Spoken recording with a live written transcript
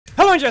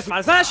Hello, just my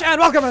Nash, and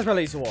welcome to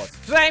Release Awards.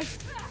 Today,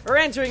 we're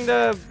entering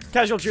the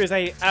Casual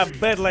Tuesday a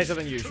bit later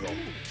than usual.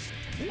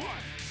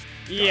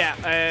 Yeah,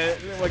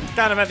 we're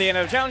kind of at the end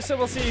of the challenge, so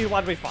we'll see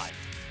what we find.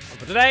 And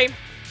for today,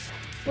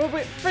 we'll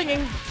be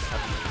bringing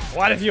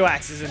quite a few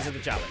axes into the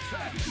challenge.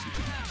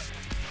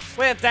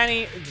 With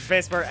Danny,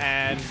 Vesper,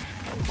 and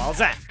well,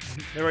 Zack,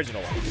 the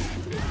original one.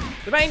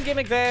 The main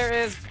gimmick there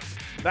is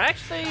they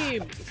actually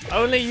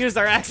only use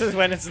their axes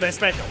when it's their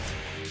specials.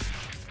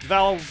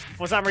 Though,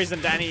 for some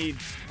reason, Danny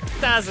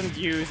doesn't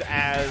use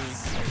as...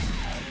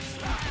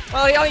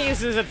 well, he only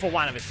uses it for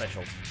one of his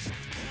specials.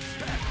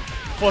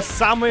 For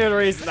some weird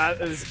reason,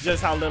 that is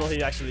just how little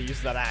he actually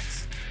uses that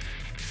axe.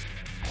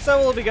 So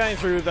we'll be going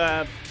through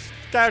the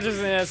characters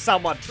in a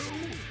somewhat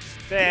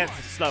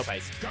slow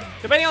pace.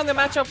 Depending on the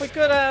matchup, we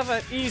could have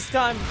an easy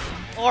time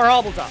or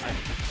horrible time.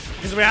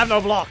 Because we have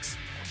no blocks.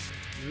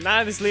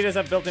 None of these leaders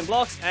have built-in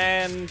blocks,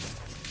 and...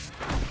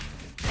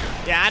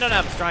 yeah, I don't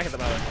have a strike at the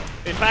moment.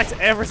 In fact,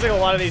 every single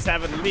one of these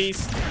have at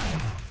least...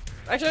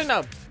 actually,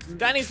 no.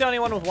 Danny's the only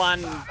one with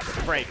one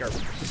breaker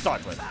to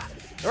start with.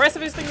 The rest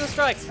of his things are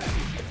strikes.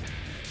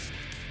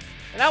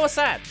 And that was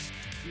sad.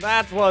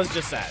 That was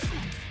just sad.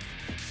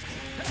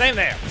 Same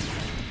there.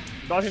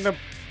 Dodging the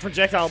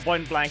projectile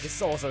point blank is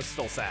also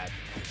still sad.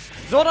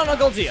 Zordon or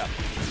Goldia?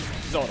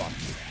 Zordon.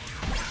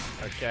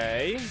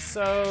 Okay,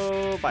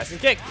 so... Bison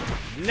Kick.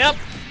 Nope.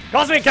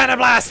 Cosmic Cannon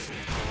Blast!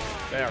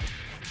 There.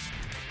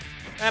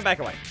 And back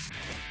away.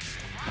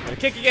 I'm gonna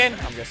kick again.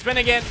 I'm gonna spin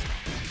again.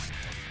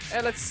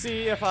 And let's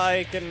see if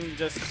I can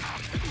just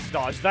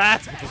dodge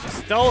that, because you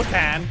still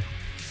can.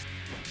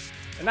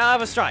 And now I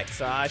have a strike,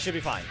 so I should be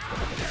fine.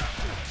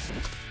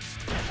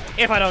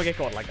 If I don't get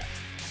caught like that.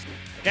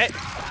 Okay.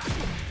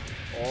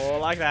 Or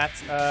like that.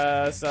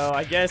 So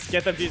I guess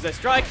get them to use their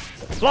strike,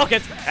 block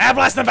it, and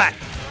blast them back.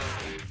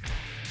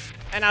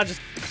 And I'll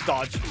just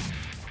dodge.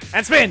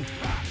 And spin!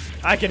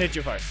 I can hit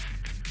you first.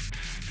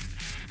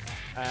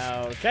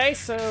 Okay,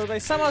 so they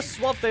somehow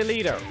swapped their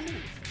leader.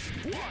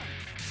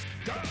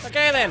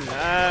 Okay then,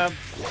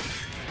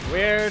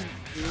 weird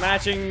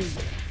matching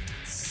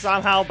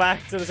somehow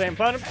back to the same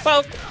opponent.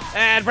 Poke!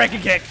 And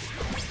breaking kick.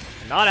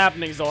 Not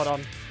happening,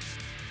 Zordon.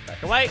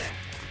 Back away.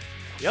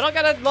 You're not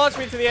gonna launch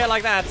me to the air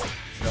like that.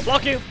 Gonna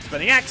block you.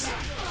 Spinning axe.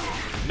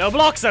 No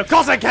block, so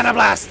Cosmic Cannon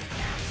Blast!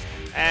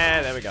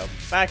 And there we go.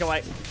 Back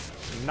away.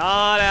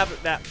 Not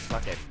happening.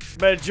 Okay.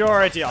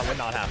 Majority of it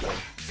not happening.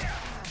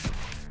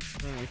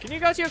 Can you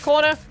go to your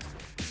corner?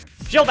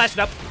 Shield bash it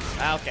up.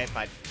 Okay,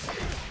 fine.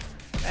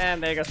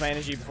 And there goes my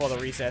energy before the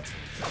reset.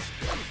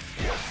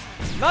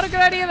 Not a good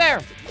idea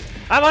there.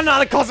 I'm on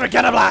another Cosmic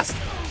Cannon Blast.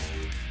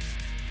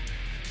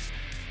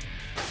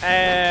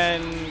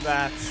 And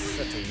that's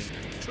a team.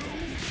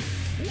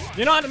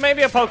 You know what?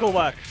 Maybe a poke will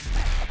work.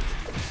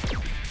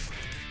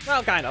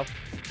 Well, kind of.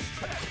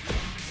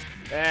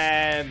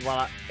 And,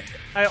 well,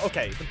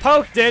 okay, the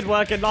poke did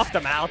work and knocked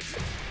them out.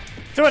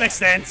 To an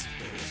extent.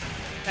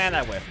 And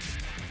I whiffed.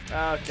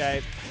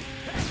 Okay.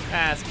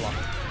 That's blocked.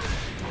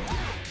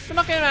 You're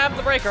not gonna have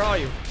the breaker, are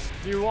you?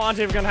 You aren't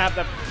even gonna have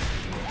the...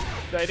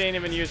 they didn't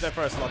even use their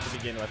first slot to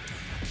begin with.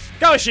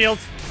 Go, shield!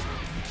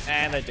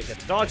 And they did get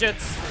to dodge it.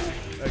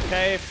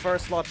 Okay,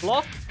 first slot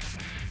block.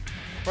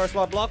 First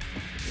slot block.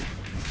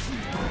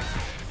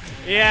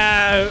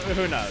 Yeah,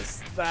 who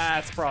knows?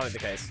 That's probably the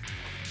case.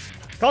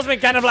 Cosmic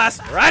Cannon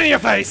Blast right in your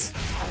face!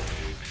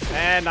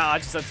 And I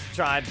just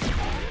tried.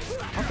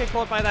 Okay,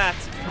 caught by that.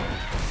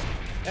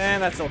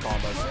 And that's still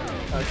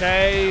combos.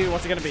 Okay,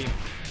 what's it gonna be?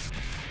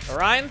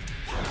 Orion?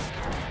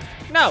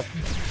 No!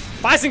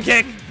 Bison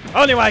Kick!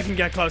 Only way I can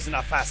get close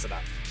enough, fast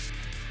enough.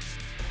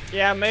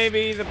 Yeah,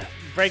 maybe the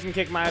breaking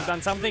kick might have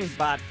done something,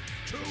 but...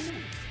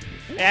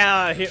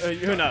 yeah,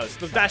 who knows?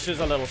 The dash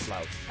is a little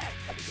slow.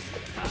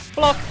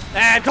 Block!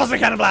 And Cosmic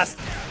Cannon Blast!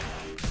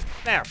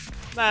 There.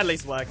 That at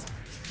least worked.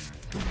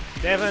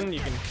 Devon, you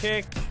can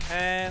kick,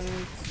 and...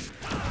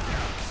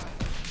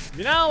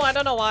 you know, I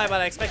don't know why, but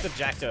I expected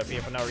Jack to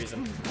appear for no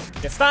reason.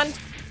 Get stunned.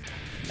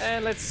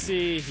 And let's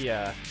see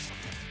here.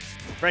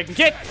 Breaking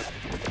kick.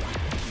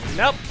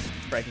 Nope.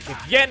 Breaking kick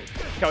again.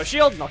 Go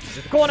shield. Knock you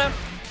to the corner.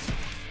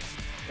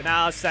 And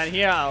now I'll stand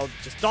here. I'll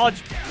just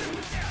dodge.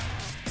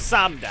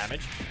 Some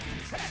damage.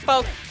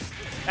 Poke.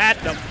 And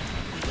nope.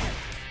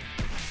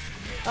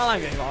 Well,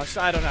 I'm getting launched.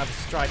 I don't have a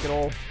strike at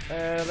all.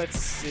 Let's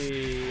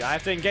see. I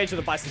have to engage with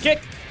a Bison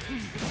Kick.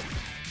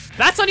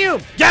 That's on you.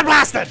 Get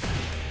blasted.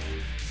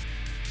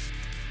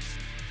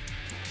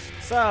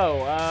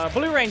 So,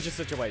 Blue Ranger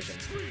situation.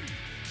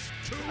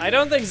 I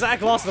don't think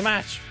Zack lost the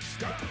match.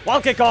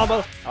 Wild kick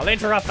combo. I'll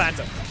interrupt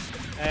Phantom.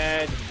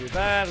 And you can do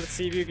that. Let's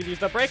see if you can use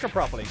the breaker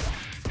properly.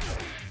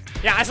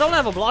 Yeah, I still don't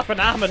have a block, but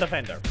now I'm a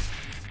defender.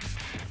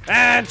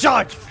 And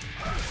charge!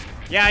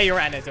 Yeah, you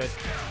ran into it.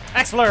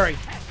 X Flurry.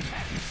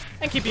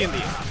 And keep you in the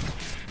air.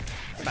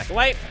 Back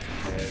away.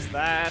 There's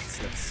that.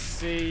 Let's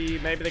see.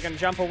 Maybe they can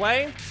jump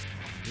away.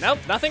 Nope,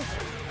 nothing.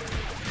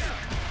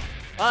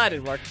 Oh, that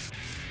didn't work.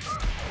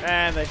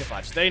 And they can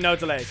fudge. They know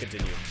to let it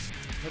continue.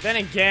 But then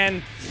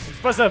again, I'm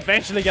supposed to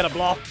eventually get a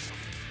block.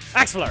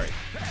 Axe Flurry.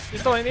 You're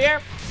still in the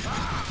air.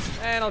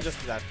 And I'll just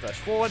push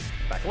forward.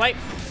 Back away.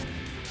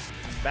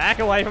 Back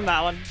away from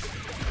that one.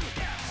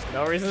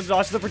 No reason to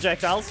dodge the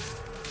projectiles.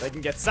 They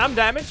can get some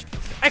damage.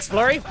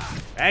 X-Flurry.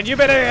 And you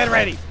better get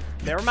ready.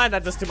 Never mind,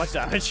 that does too much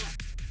damage.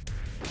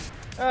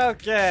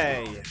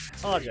 Okay.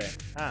 RJ.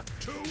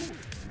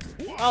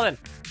 Well then.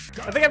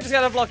 I think I'm just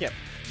gonna block him.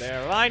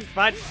 Never mind.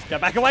 Fine.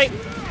 Get back away.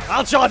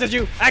 I'll charge at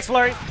you.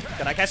 X-Flurry.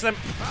 Can I catch them?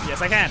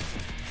 Yes, I can.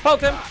 Poke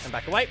them. And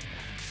back away.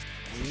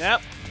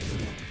 Nope.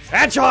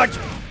 And charge.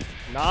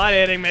 Not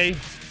hitting me.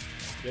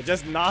 You're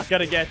just not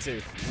gonna get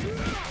to.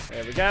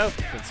 There we go.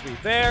 Good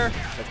sweep there.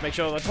 Let's make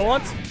sure the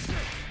taunt.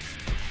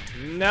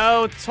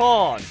 No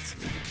taunt.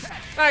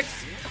 Alright.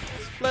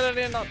 Split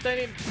it in. Not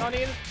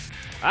needed.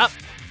 Up.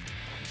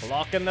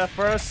 Blocking the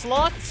first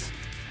slot.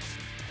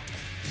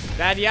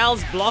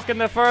 Danielle's blocking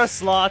the first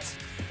slot.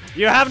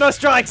 You have no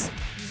strikes.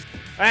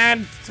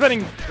 And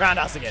spinning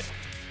roundhouse again.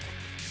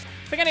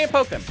 I think I need to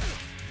poke them.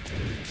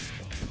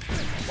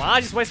 Well,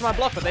 I just wasted my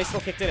block, but they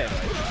still kicked it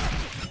anyway.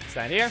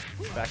 Stand here.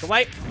 Back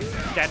away.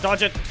 Can't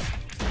dodge it.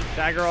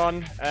 Dagger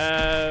on.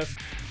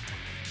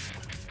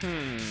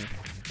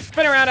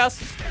 Spinning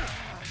roundhouse.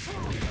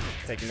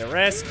 Taking the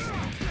risk.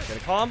 Get a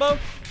combo.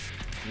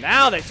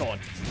 Now they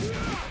taunt.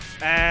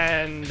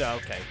 And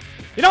okay.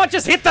 You know what?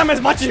 Just hit them as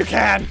much as you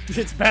can.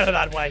 It's better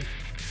that way.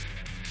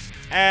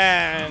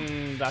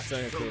 And that's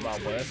going to include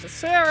about worth.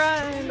 Sarah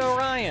and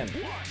Orion.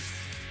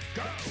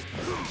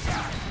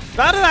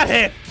 How did that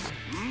hit?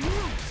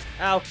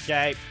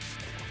 Okay.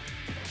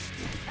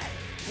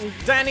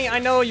 Danny, I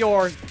know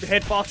your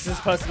hitbox is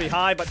supposed to be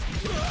high, but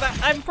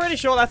I'm pretty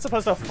sure that's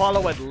supposed to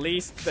follow at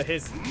least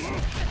his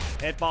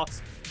hitbox.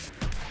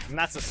 And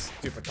that's a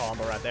stupid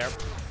combo right there.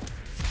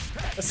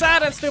 A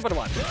sad and stupid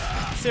one.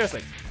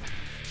 Seriously.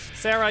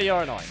 Sarah,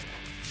 you're annoying.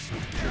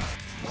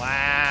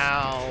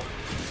 Wow.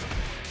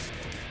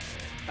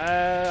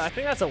 I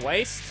think that's a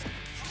waste.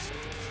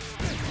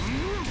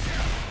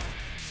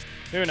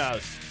 Who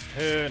knows?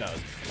 Who knows?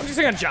 I'm just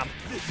gonna jump.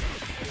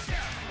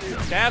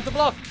 Stab the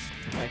block.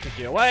 I kick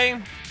you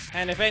away.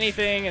 And if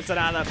anything, it's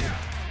another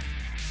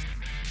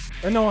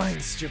annoying,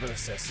 stupid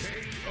assist.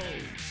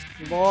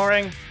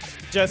 Boring.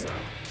 Just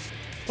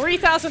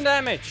 3,000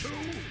 damage.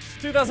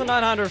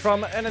 2,900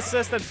 from an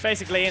assist that's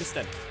basically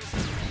instant.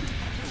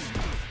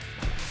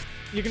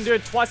 You can do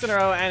it twice in a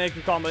row and it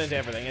can combo into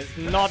everything. It's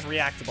not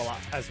reactable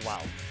as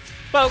well.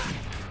 Poke.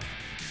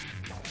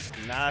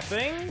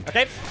 Nothing.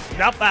 Okay.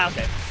 Nope.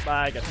 Okay.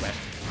 I get swept.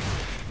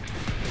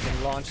 We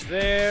can launch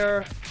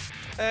there.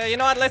 You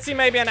know what? Let's see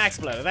maybe an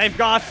Exploder. They've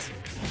got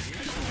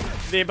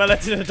the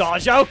ability to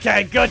dodge.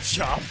 Okay. Good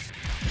job.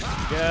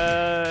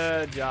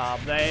 Good job.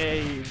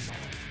 They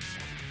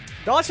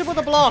dodged it with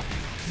a block.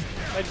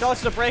 They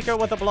dodged the breaker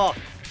with a block.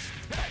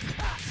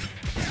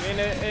 I mean,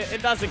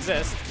 it does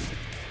exist.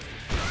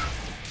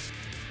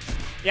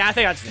 Yeah, I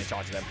think I just need to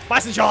charge them.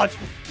 Bison charge!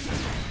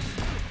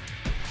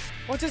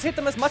 Or just hit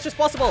them as much as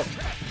possible.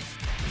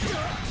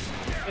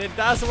 It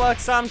does work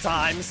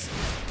sometimes.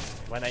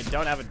 When they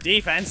don't have a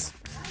defense.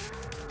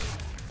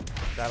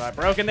 Have I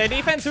broken their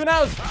defense? Who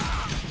knows?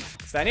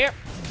 Stand here.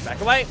 Back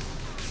away.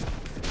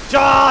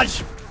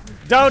 Charge!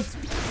 Don't!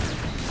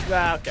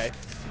 Okay.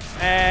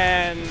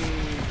 And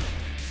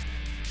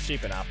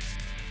cheap enough.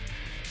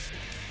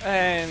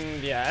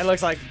 And yeah, it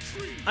looks like,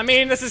 I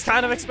mean, this is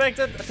kind of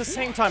expected, at the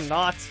same time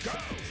not.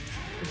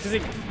 Because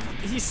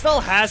he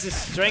still has his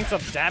strength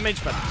of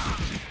damage, but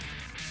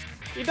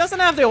he doesn't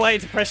have the way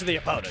to pressure the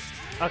opponent.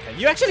 Okay,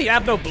 you actually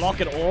have no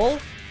block at all?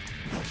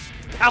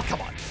 Oh,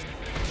 come on.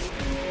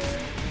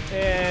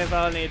 If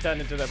only it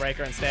turned into the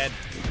breaker instead.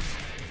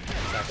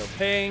 Psycho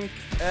Pink.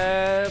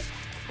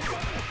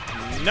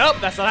 Nope,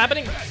 that's not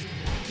happening.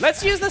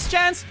 Let's use this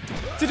chance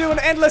to do an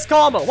endless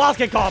combo, wild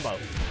kick combo.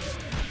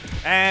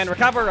 And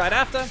recover right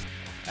after.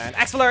 And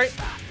X-Flurry.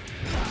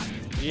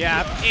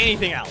 Yeah,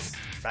 anything else.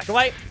 Back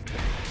away.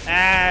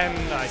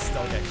 And I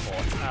still get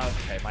caught.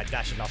 Okay, my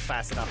dash is not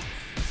fast enough.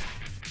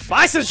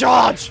 Bison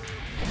charge!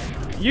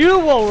 You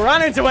will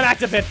run into an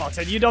active hitbox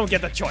and you don't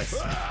get the choice.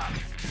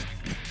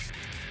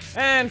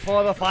 And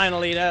for the final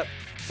leader,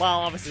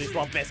 well, obviously it's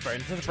Vesper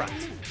into the front.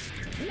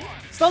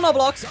 Still no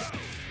blocks.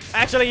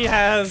 Actually, he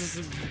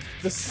has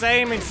the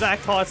same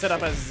exact card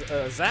setup as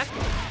Zack.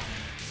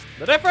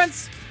 The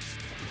difference?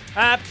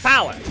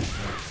 Power.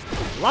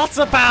 Lots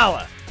of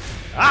power.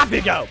 Up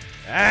you go.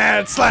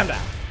 And slam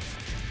down.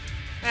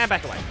 And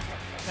back away.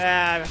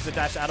 I have to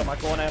dash out of my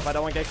corner if I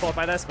don't want to get caught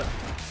by this, but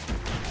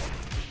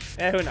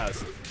yeah, who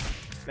knows.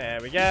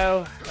 There we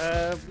go.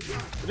 At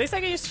least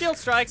I can use shield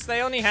strikes.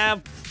 They only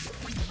have...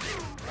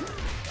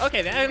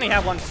 Okay, they only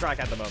have one strike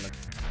at the moment.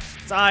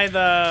 It's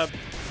either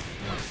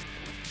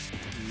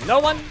no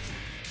one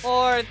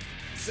or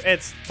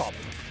it's top.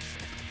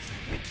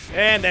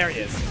 And there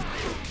he is.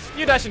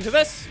 You dash into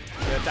this.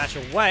 You dash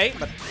away,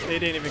 but they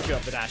didn't even queue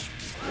up the dash.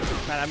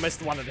 Man, I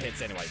missed one of the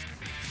hits anyway.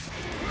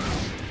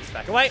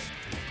 Back away.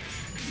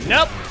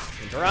 Nope.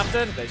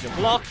 Interrupted. There's your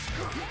block.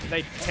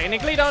 They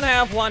technically don't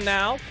have one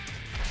now.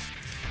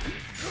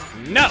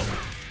 No.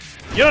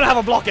 You don't have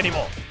a block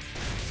anymore.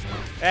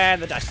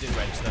 And the dash didn't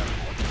register.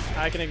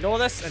 I can ignore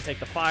this and take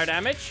the fire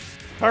damage.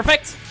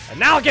 Perfect. And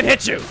now I can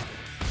hit you.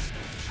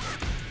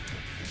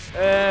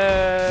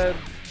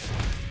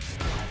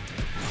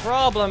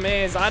 Problem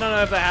is, I don't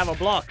know if they have a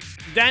block.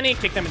 Danny,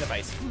 kick them in the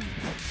face.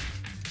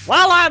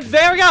 Well,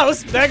 there it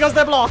goes. There goes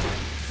their block.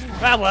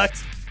 That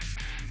worked.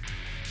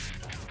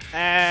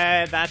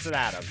 And that's an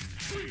Adam.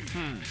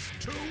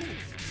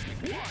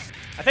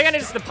 I think I need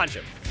just to punch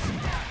him.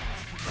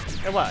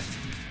 It worked.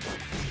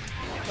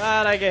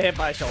 But I get hit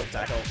by a shoulder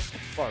tackle.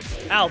 Or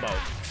elbow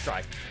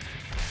strike.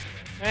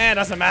 It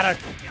doesn't matter.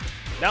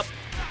 Nope.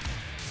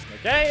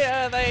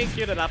 Okay, they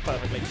queued it up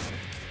perfectly.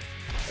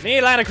 And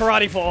he landed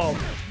karate fall.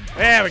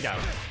 There we go.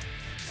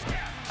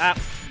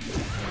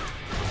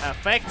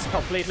 Effect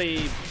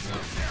completely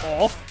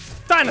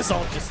off.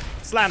 Dinosaur just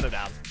slammed him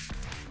down.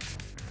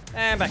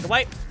 And back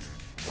away.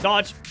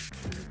 Dodge.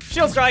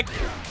 Shield strike.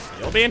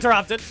 You'll be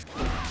interrupted.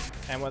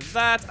 And with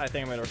that, I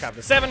think I'm going to recover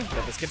to 7.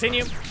 Let this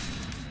continue.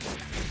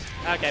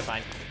 Okay,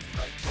 fine.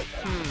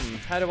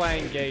 How do I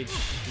engage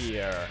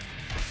here?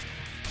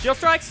 Shield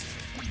strikes?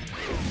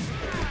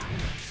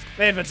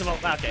 They're invincible.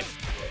 Okay.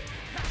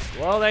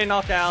 Will they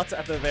knock out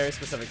at the very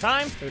specific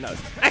time? Who knows?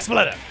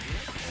 Exploder!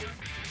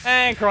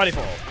 And karate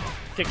fall.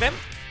 Kick them.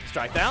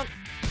 Strike down.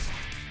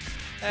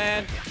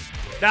 And...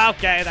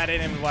 okay, that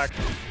didn't even work.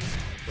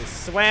 He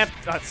swept,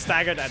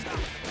 staggered, and...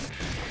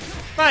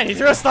 fine, he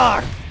threw a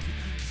star!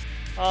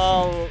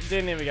 Oh,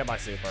 didn't even get my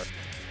super.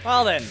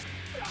 Well then.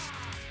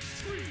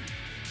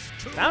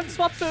 Now it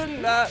swaps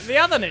to the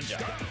other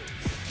ninja.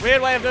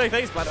 Weird way of doing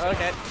things, but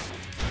okay.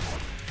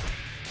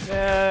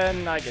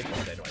 And I get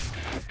it anyway.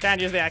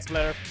 Can't use the axe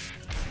splitter.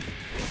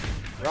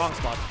 Wrong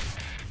spot.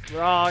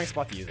 Wrong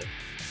spot to use it.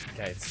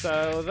 Okay,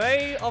 so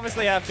they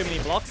obviously have too many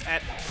blocks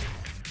at...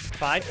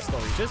 fine, it still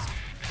reaches.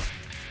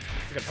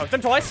 We can poke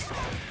them twice.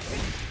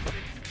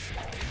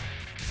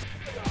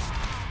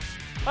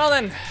 Well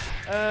then,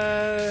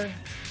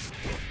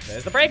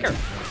 there's the breaker.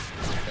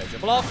 There's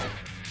your block.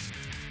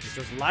 Which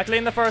was likely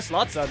in the first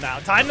slot, so now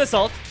Titan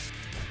Assault.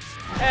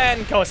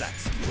 And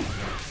Cossacks.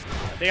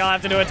 I think I'll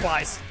have to do it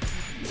twice.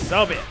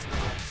 So be it.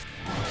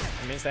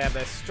 That means they have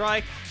their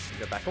strike.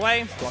 Go back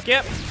away. Block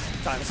here.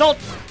 Titan Assault.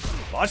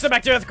 Launch them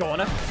back to the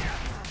corner.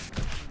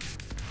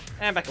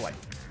 And back away.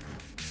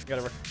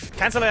 Gotta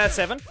cancel it at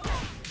 7.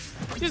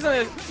 Use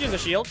a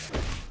shield.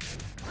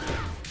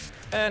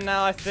 And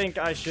now I think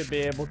I should be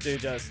able to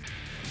just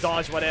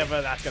dodge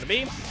whatever that's gonna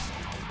be.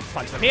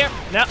 Punch them here.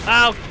 No,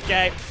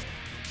 okay.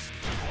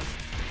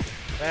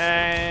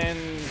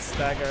 And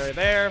stagger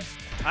there.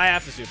 I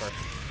have to super.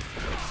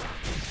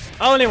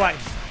 Only way.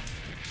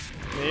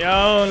 The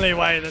only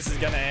way this is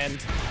gonna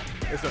end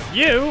is with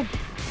you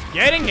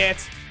getting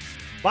hit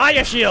by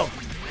a shield.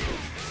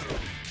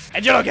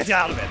 And you don't get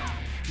out of it.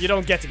 You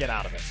don't get to get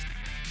out of it.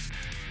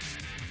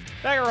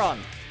 Dagger on.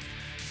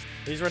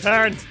 He's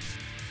returned.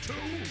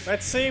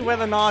 Let's see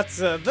whether or not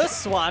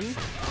this one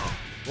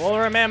will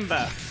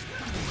remember.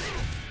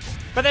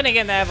 But then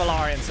again, they have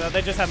Valarian, so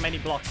they just have many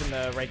blocks in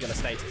the regular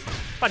state.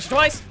 Punch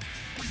twice,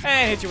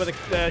 and hit you with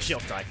a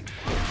shield strike.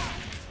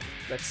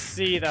 Let's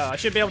see though. I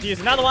should be able to use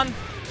another one.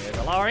 There's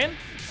Valarian.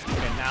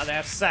 And now they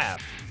have Sam.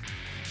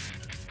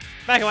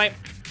 Back away.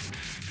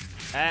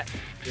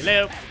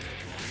 Hello.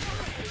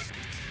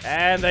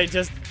 And they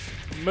just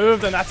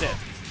moved, and that's it.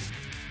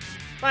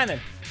 Fine then.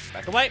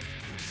 Back away.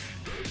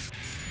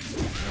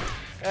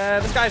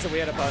 This guy's a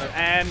weird opponent,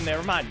 and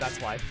never mind, that's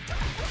why.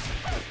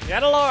 He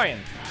had a Lorian.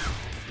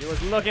 He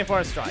was looking for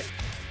a strike.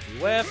 He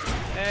whiffed,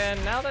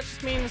 and now that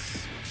just means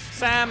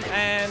Sam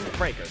and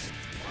Breakers.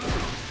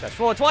 That's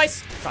forward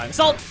twice. Time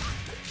assault.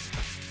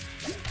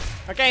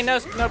 Okay, no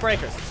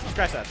Breakers.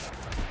 Scratch that.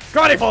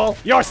 Karate fall.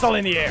 You're still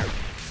in the air.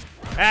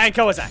 And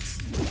Cossacks.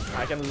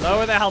 I can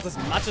lower their health as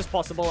much as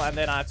possible, and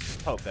then I have to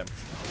just poke them.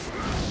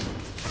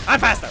 I'm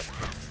faster.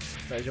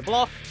 There's your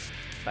block.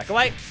 Back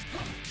away.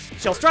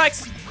 Shield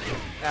strikes.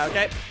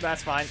 Okay,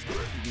 that's fine.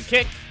 You can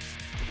kick.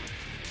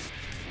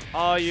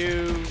 Are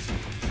you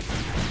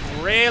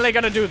really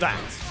gonna do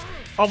that?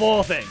 Of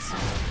all things.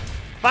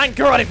 Fine,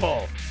 karate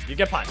fall. You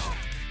get punched.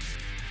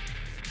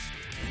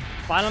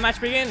 Final match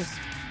begins.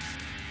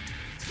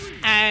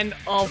 And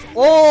of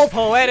all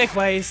poetic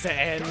ways to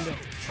end,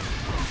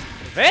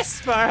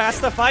 Vesper has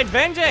to fight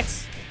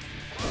Vengex.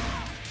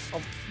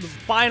 Oh, the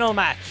final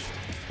match.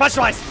 Punch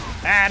twice.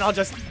 And I'll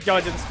just go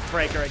into this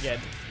breaker again.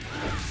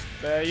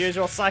 The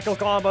usual cycle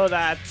combo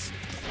that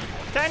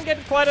can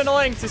get quite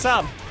annoying to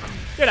some.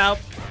 You know,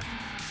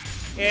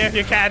 if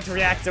you can't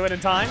react to it in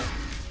time.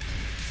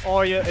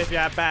 Or if you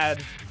have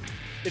bad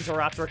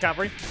interrupt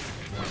recovery.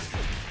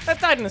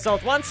 Let's Titan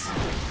Assault once.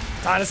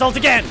 Titan Assault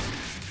again.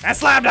 And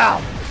slam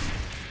down.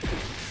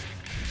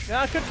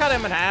 Yeah, I could cut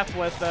him in half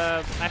with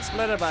Max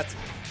Splitter, but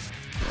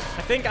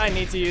I think I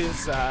need to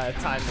use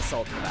Titan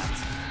Assault for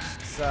that.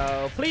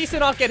 So please do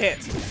not get hit.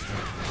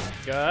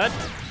 Good.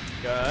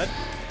 Good.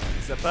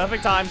 It's the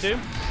perfect time to.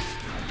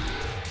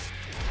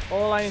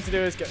 All I need to do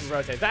is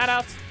rotate that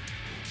out.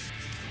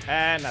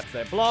 And that's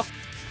their block.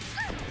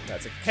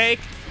 That's a cake.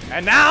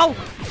 And now,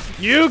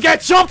 you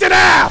get chopped in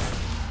half!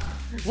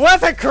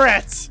 With a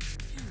crit!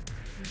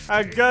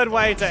 A good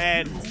way to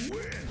end.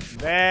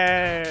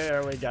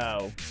 There we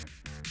go.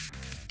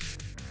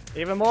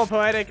 Even more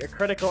poetic, a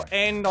critical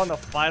end on the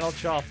final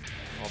chop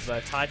of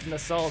the Titan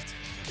Assault.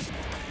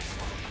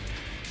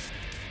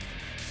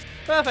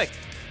 Perfect.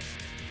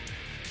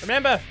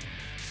 Remember,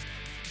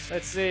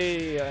 let's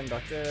see,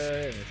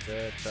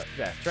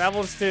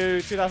 travels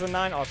to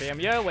 2009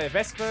 RPM year, where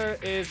Vesper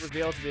is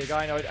revealed to be a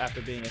Arnot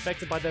after being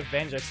infected by the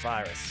Vengeance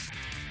virus.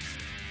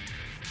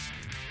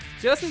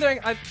 She doesn't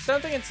I don't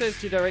think it says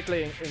she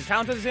directly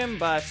encounters him,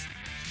 but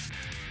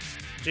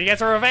she gets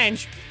her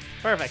revenge.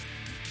 Perfect.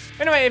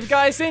 Anyway, if you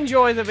guys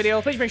enjoyed the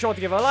video, please make sure to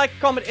give it a like,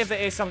 comment if there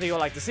is something you would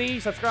like to see,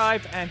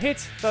 subscribe, and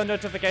hit the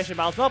notification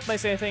bell to not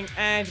miss anything,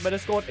 and my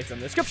Discord, it's in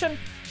the description.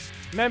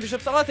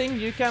 Memberships are a thing,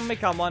 you can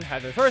become one,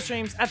 have the first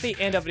streams at the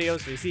end of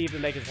videos to receive the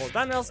latest full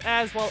thumbnails,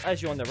 as well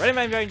as join the Red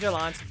Ranger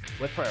Alliance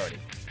with priority.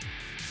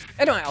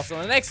 Anyway, I'll see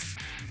you in the next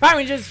Power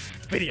Rangers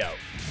video.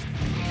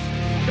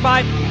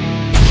 Goodbye!